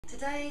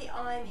Today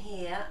I'm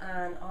here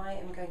and I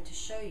am going to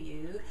show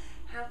you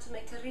how to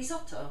make a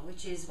risotto,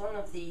 which is one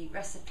of the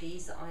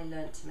recipes that I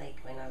learned to make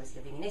when I was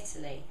living in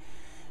Italy.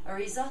 A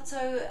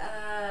risotto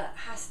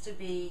has to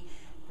be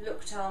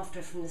looked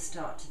after from the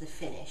start to the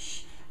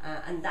finish,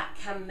 and that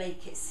can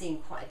make it seem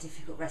quite a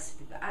difficult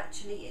recipe, but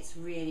actually it's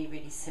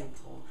really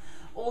simple.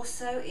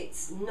 Also,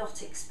 it's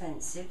not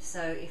expensive,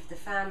 so if the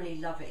family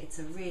love it, it's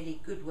a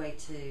really good way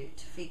to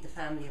feed the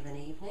family of an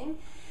evening.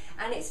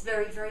 And it's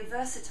very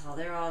versatile.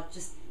 There are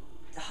just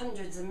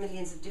hundreds and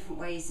millions of different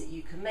ways that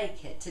you can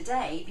make it.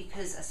 Today,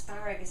 because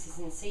asparagus is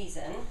in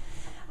season,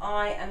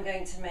 I am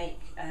going to make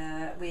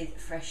with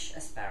fresh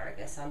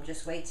asparagus. I'm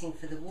just waiting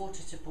for the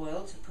water to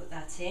boil to put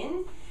that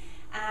in.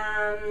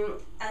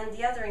 And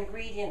the other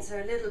ingredients are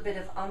a little bit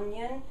of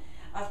onion.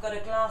 I've got a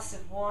glass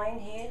of wine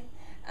here,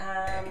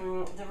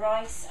 the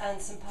rice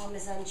and some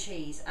Parmesan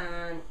cheese,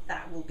 and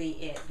that will be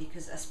it,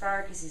 because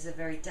asparagus is a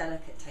very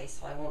delicate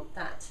taste, so I want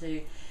that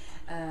to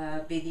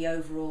be the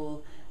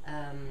overall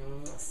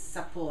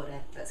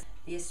sapore. But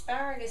the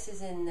asparagus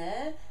is in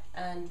there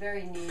and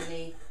very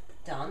nearly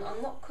done.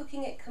 I'm not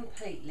cooking it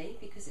completely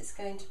because it's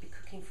going to be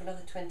cooking for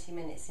another 20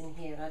 minutes in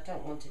here and I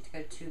don't want it to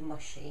go too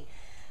mushy.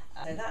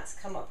 So that's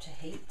come up to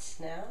heat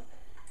now.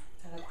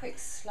 Have a quick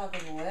slug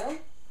of oil.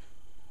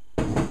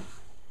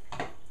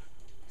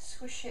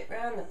 Swish it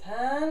round the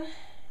pan.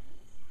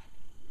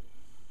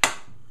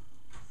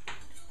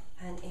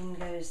 And in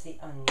goes the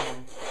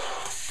onion.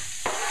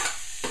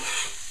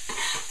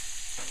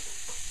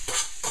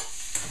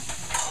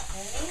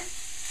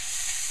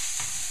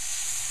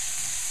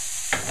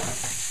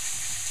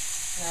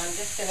 Now I'm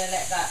just going to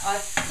let that,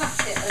 I've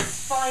cut it as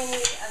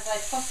finely as I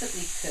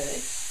possibly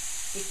could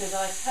because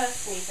I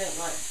personally don't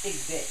like big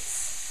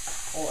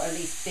bits, or at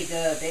least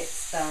bigger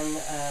bits than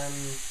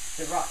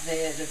the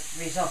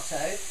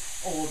risotto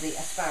or the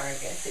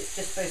asparagus. It's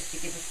just supposed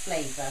to give a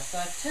flavour. So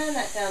I've turned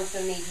that down to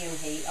a medium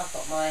heat. I've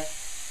got my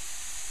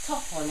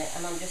top on it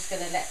and I'm just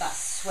going to let that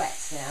sweat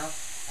now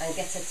and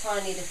get a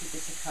tiny little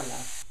bit of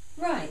colour.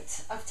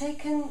 Right, I've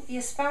taken the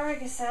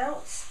asparagus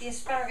out. The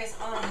asparagus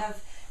I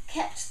have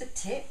kept the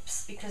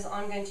tips because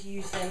I'm going to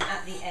use them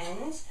at the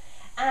end,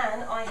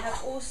 and I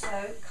have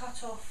also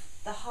cut off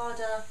the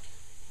harder,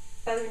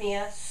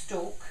 bonier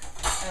stalk,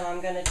 and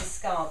I'm going to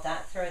discard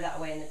that, throw that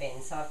away in the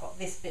bin. So I've got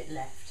this bit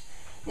left.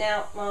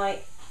 Now my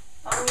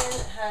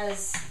onion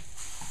has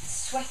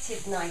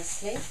sweated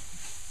nicely,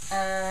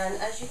 and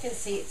as you can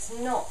see it's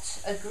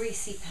not a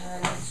greasy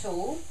pan at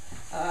all.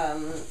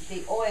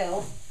 The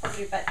oil,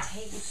 probably about a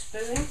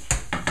tablespoon,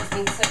 has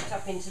been soaked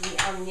up into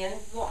the onion.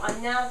 What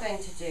I'm now going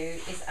to do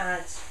is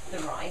add the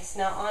rice.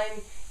 Now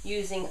I'm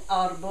using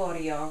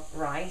arborio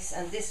rice,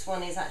 and this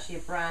one is actually a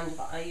brand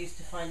that I used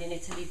to find in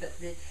Italy, but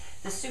the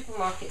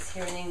supermarkets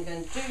here in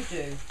England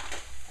do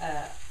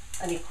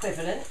an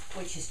equivalent,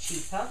 which is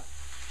cheaper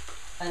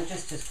and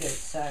just as good.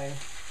 So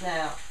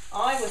now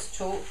I was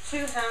taught 2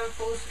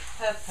 handfuls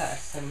per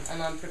person,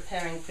 and I'm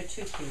preparing for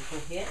 2 people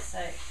here, so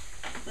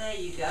there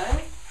you go.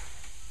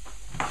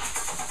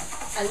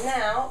 And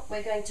now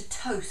we're going to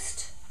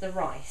toast the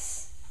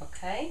rice,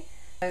 okay?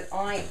 So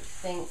I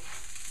think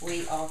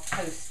we are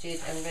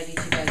toasted and ready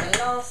to go. The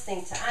last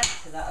thing to add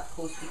to that, of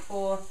course,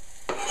 before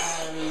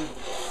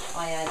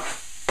I add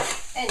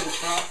any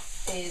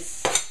broth,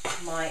 is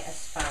my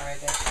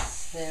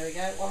asparagus. There we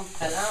go, one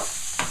fell out.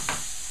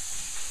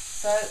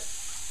 So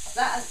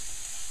that,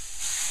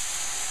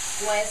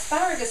 my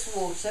asparagus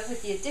water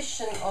with the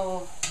addition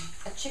of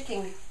a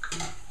chicken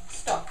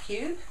stock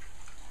cube,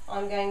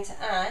 I'm going to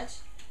add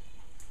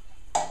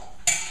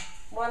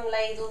 1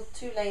 ladle,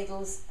 2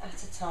 ladles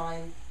at a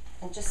time,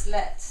 and just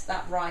let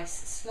that rice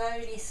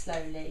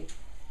slowly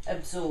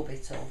absorb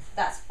it all.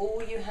 That's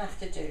all you have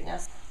to do. Now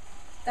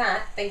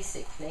that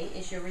basically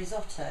is your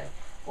risotto.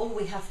 All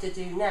we have to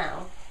do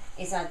now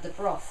is add the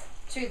broth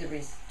to the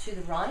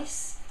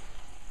rice.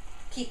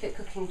 Keep it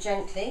cooking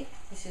gently.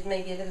 This is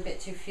maybe a little bit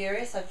too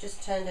furious. I've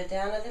just turned her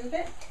down a little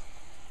bit.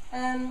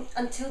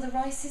 Until the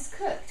rice is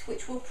cooked,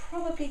 which will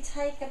probably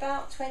take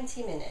about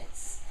 20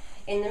 minutes.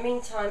 In the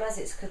meantime, as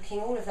it's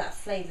cooking, all of that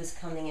flavour's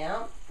coming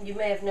out. You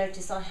may have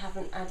noticed I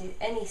haven't added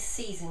any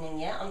seasoning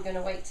yet. I'm going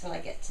to wait till I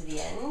get to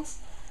the end.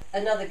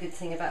 Another good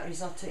thing about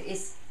risotto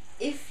is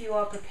if you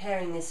are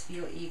preparing this for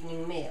your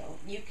evening meal,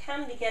 you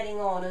can be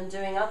getting on and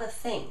doing other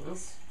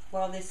things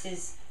while this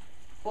is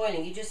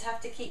boiling. You just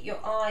have to keep your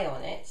eye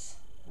on it.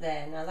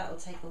 There, now that will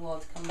take a while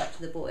to come back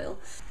to the boil.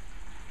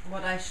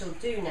 What I shall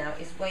do now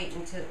is wait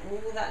until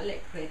all that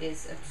liquid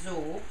is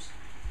absorbed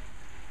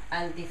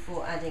and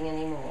before adding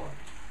any more.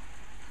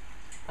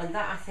 And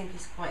that I think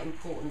is quite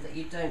important, that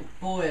you don't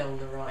boil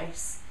the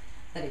rice,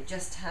 that it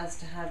just has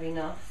to have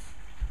enough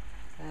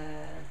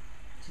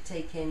to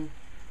take in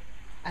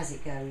as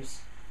it goes.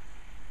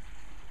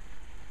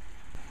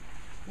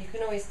 You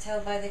can always tell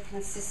by the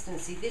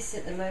consistency. This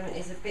at the moment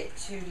is a bit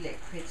too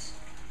liquid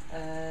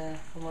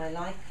for my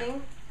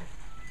liking.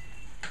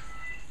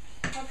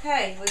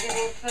 Okay, we're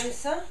getting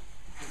closer.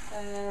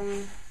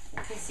 You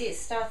can see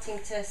it's starting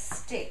to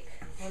stick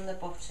on the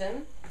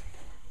bottom,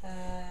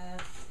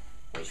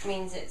 which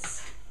means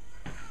it's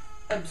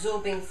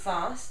absorbing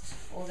fast,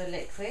 all the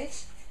liquid.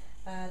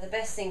 The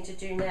best thing to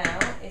do now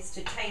is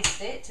to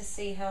taste it to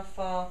see how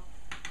far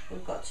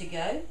we've got to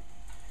go.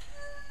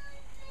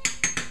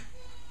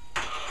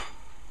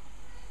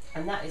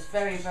 And that is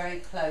very, very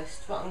close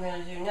to what I'm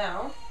going to do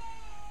now.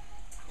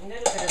 A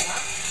little bit of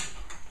that.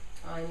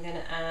 I'm going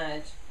to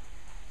add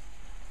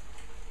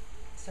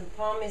some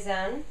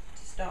Parmesan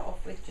to start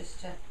off with,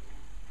 just to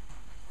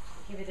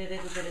give it a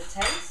little bit of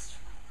taste.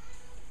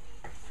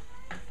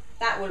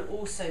 That will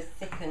also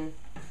thicken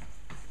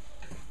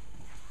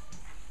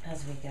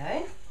as we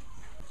go.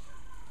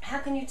 How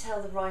can you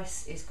tell the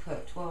rice is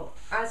cooked? Well,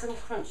 as I'm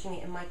crunching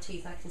it in my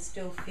teeth, I can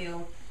still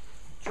feel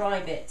dry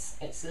bits.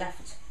 It's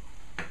left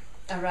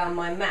around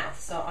my mouth,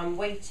 so I'm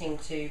waiting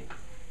to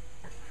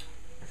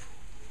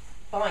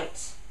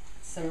bite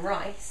some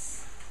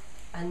rice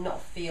and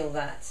not feel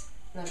that.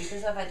 Now,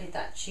 because I've added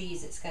that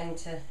cheese, it's going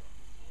to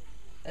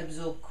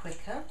absorb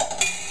quicker.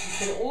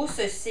 You can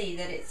also see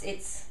that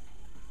it's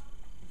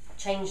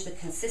changed the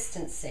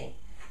consistency,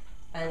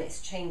 and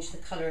it's changed the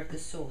colour of the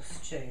sauce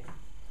too.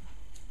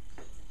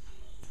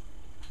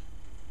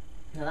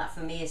 Now that for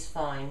me is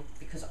fine,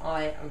 because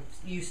I am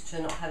used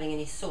to not having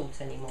any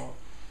salt anymore.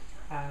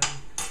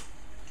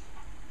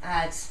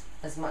 Add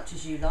as much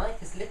as you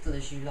like, as little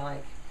as you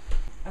like.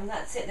 And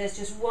that's it. There's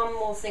just one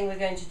more thing we're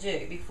going to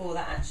do before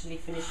that actually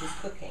finishes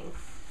cooking,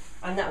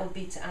 and that will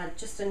be to add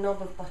just a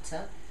knob of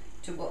butter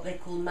to what they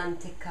call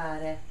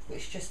mantecare,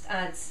 which just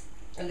adds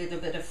a little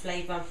bit of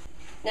flavour.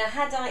 Now,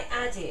 had I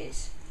added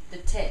the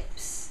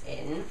tips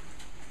in,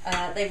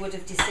 they would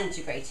have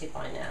disintegrated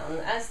by now, and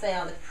as they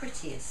are the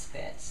prettiest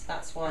bits,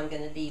 that's why I'm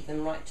going to leave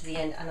them right to the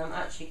end, and I'm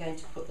actually going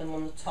to put them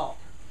on the top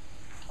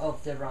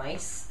of the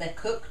rice. They're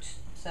cooked,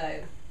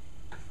 so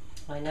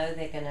I know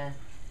they're going to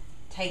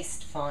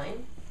taste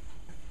fine.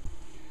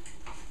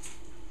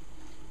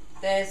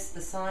 There's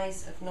the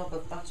size of knob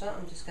of butter.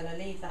 I'm just going to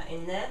leave that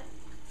in there.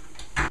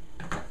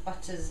 That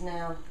butter's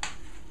now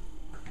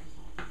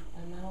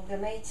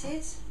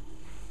amalgamated.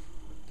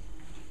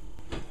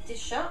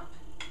 Dish up.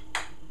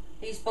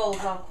 These bowls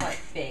are quite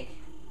big,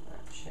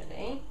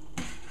 actually.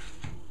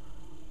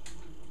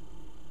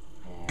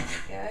 There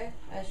we go.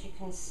 As you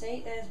can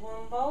see, there's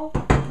one bowl.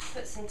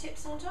 Put some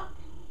tips on top.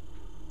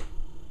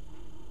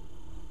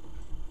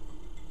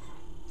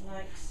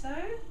 Like so.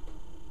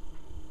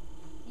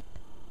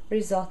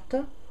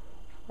 Risotto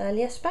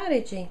agli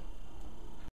asparagi.